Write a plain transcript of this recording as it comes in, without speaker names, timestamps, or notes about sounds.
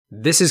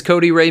This is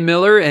Cody Ray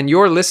Miller, and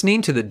you're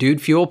listening to the Dude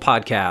Fuel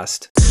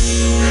Podcast.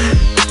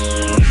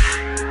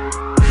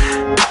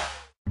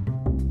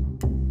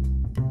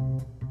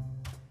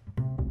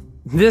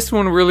 This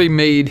one really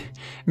made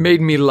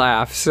me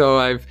laugh. So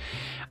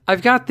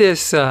I've got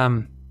this.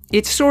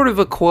 It's sort of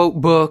a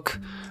quote book.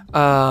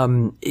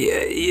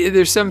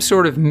 There's some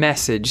sort of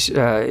message.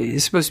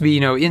 It's supposed to be,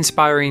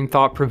 inspiring,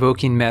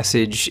 thought-provoking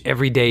message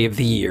every day of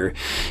the year.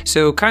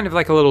 So kind of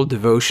like a little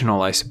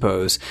devotional, I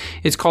suppose.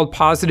 It's called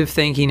Positive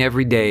Thinking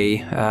Every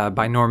Day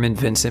by Norman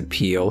Vincent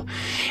Peale.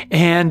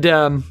 And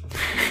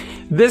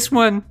this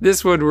one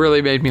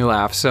really made me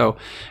laugh. So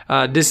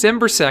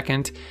December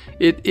 2nd,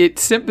 it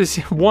simply,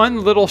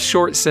 one little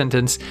short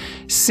sentence,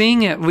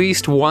 sing at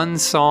least one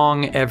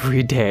song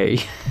every day.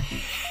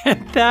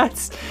 And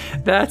that's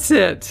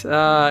it.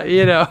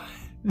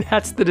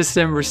 That's the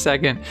December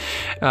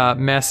 2nd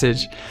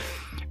message.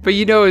 But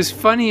as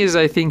funny as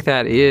I think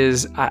that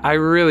is, I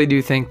really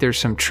do think there's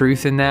some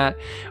truth in that.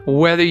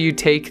 Whether you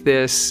take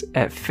this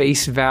at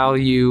face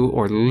value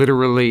or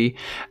literally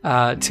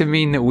to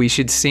mean that we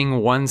should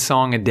sing one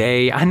song a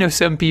day. I know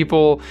some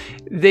people,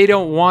 they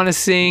don't want to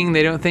sing.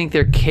 They don't think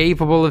they're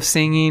capable of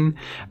singing.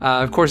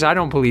 Of course, I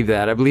don't believe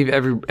that. I believe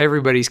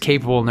everybody's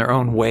capable in their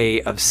own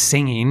way of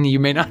singing. You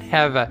may not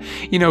have a,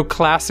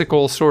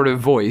 classical sort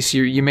of voice.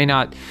 You may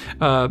not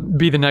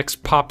be the next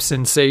pop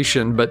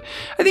sensation, but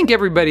I think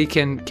everybody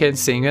can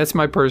sing. That's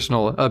my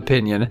personal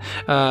opinion,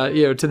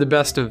 to the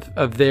best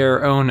of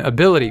their own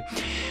ability.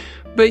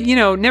 But,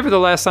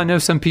 nevertheless, I know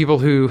some people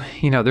who,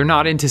 they're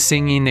not into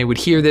singing. They would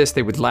hear this,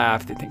 they would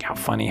laugh. They think how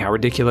funny, how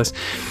ridiculous.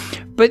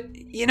 But,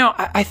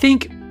 I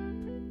think,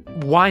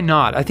 why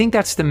not? I think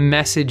that's the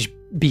message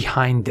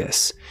behind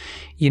this.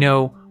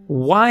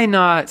 Why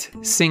not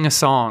sing a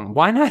song?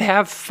 Why not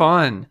have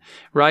fun,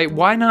 right?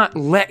 Why not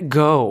let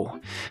go,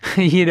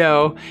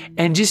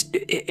 and just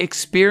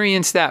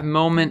experience that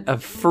moment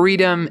of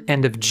freedom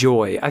and of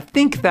joy? I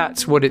think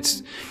that's what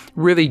it's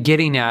really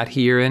getting at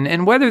here.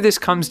 And whether this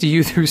comes to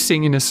you through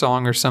singing a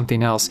song or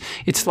something else,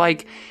 it's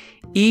like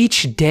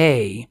each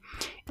day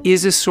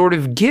is a sort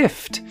of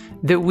gift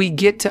that we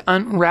get to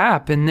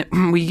unwrap and that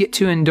we get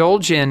to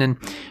indulge in.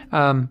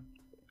 And,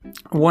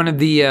 one of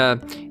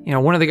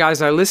the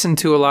guys I listen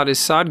to a lot is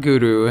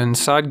Sadhguru, and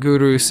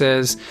Sadhguru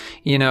says,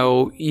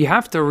 you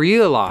have to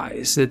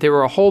realize that there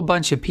were a whole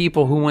bunch of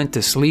people who went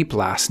to sleep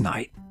last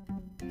night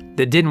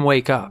that didn't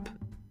wake up,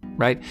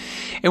 right?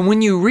 And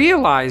when you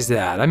realize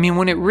that,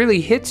 when it really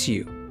hits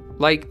you,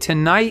 like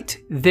tonight,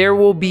 there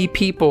will be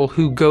people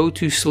who go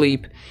to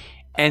sleep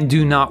and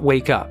do not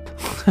wake up,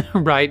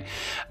 right?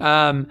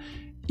 And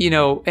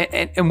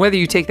whether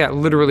you take that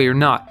literally or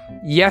not,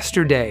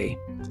 yesterday,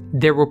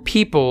 there were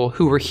people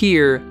who were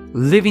here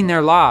living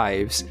their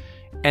lives,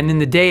 and then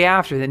the day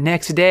after, the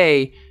next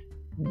day,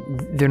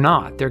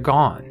 they're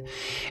gone.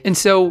 And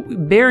so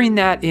bearing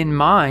that in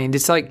mind,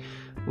 it's like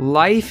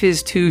life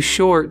is too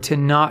short to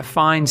not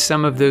find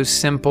some of those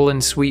simple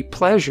and sweet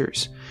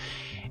pleasures.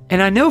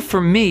 And I know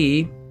for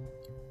me,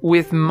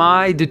 with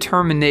my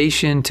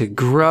determination to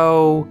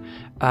grow,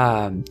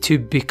 to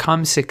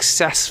become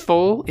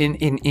successful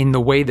in the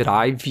way that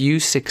I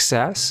view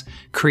success,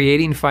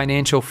 creating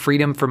financial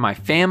freedom for my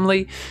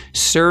family,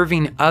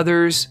 serving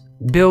others,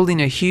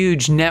 building a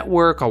huge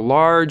network, a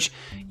large,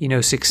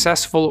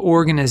 successful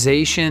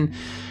organization.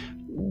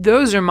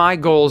 Those are my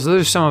goals.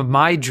 Those are some of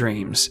my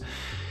dreams.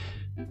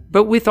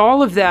 But with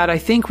all of that, I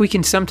think we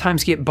can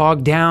sometimes get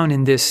bogged down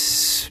in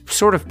this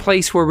sort of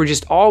place where we're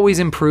just always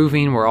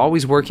improving, we're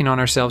always working on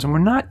ourselves, and we're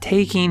not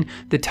taking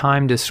the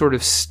time to sort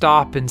of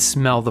stop and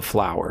smell the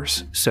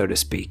flowers, so to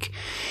speak.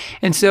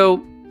 And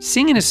so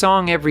singing a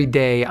song every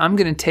day, I'm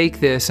going to take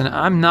this, and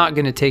I'm not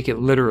going to take it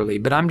literally,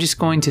 but I'm just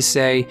going to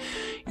say,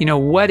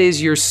 what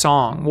is your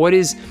song? What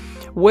is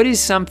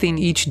something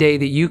each day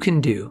that you can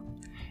do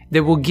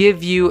that will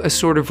give you a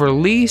sort of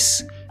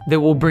release, that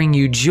will bring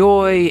you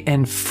joy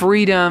and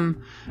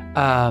freedom,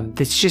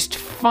 that's just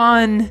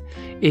fun,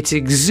 it's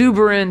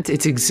exuberant,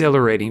 it's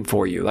exhilarating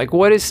for you? Like,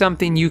 what is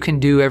something you can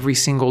do every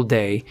single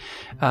day,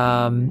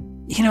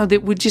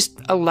 that would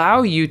just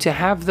allow you to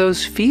have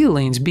those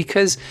feelings?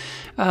 Because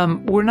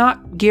we're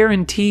not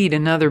guaranteed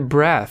another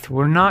breath.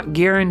 We're not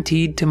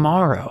guaranteed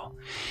tomorrow.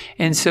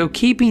 And so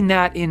keeping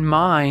that in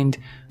mind,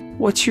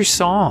 what's your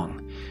song?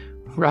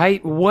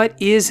 Right? What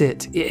is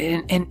it?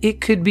 And it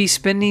could be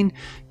spending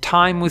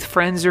time with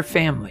friends or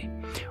family,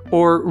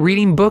 or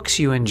reading books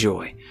you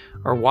enjoy,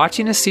 or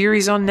watching a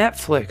series on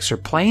Netflix, or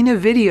playing a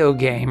video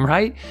game,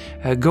 right?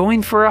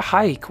 Going for a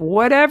hike,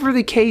 whatever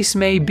the case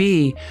may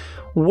be.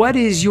 What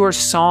is your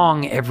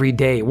song every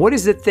day? What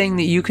is the thing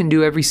that you can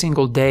do every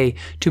single day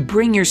to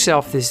bring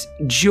yourself this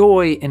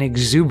joy and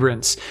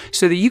exuberance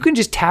so that you can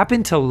just tap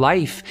into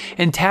life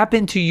and tap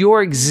into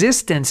your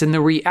existence and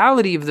the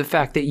reality of the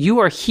fact that you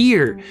are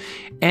here?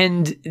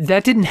 And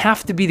that didn't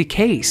have to be the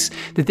case,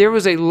 that there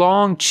was a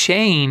long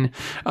chain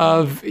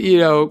of,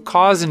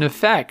 cause and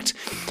effect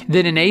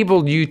that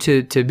enabled you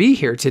to be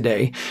here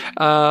today.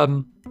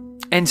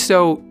 And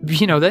so,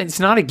 that's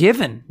not a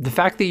given. The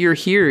fact that you're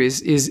here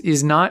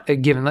is not a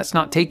given. Let's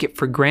not take it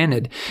for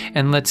granted,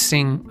 and let's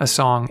sing a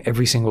song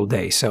every single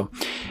day. So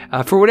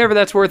for whatever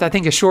that's worth, I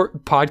think a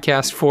short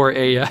podcast for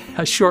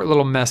a short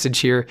little message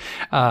here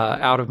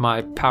out of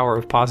my Power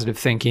of Positive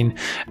Thinking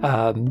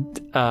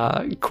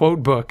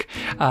quote book.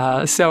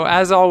 So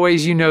as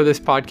always, this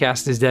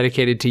podcast is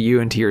dedicated to you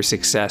and to your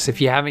success. If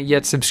you haven't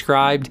yet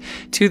subscribed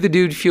to the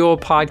Dude Fuel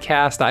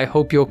podcast, I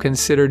hope you'll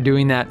consider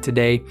doing that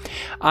today.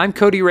 I'm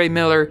Cody Ray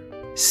Miller.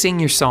 Sing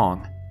your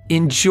song.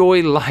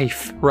 Enjoy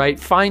life, right?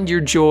 Find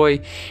your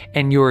joy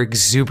and your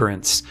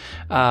exuberance.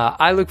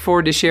 I look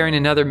forward to sharing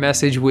another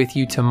message with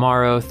you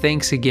tomorrow.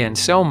 Thanks again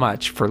so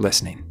much for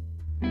listening.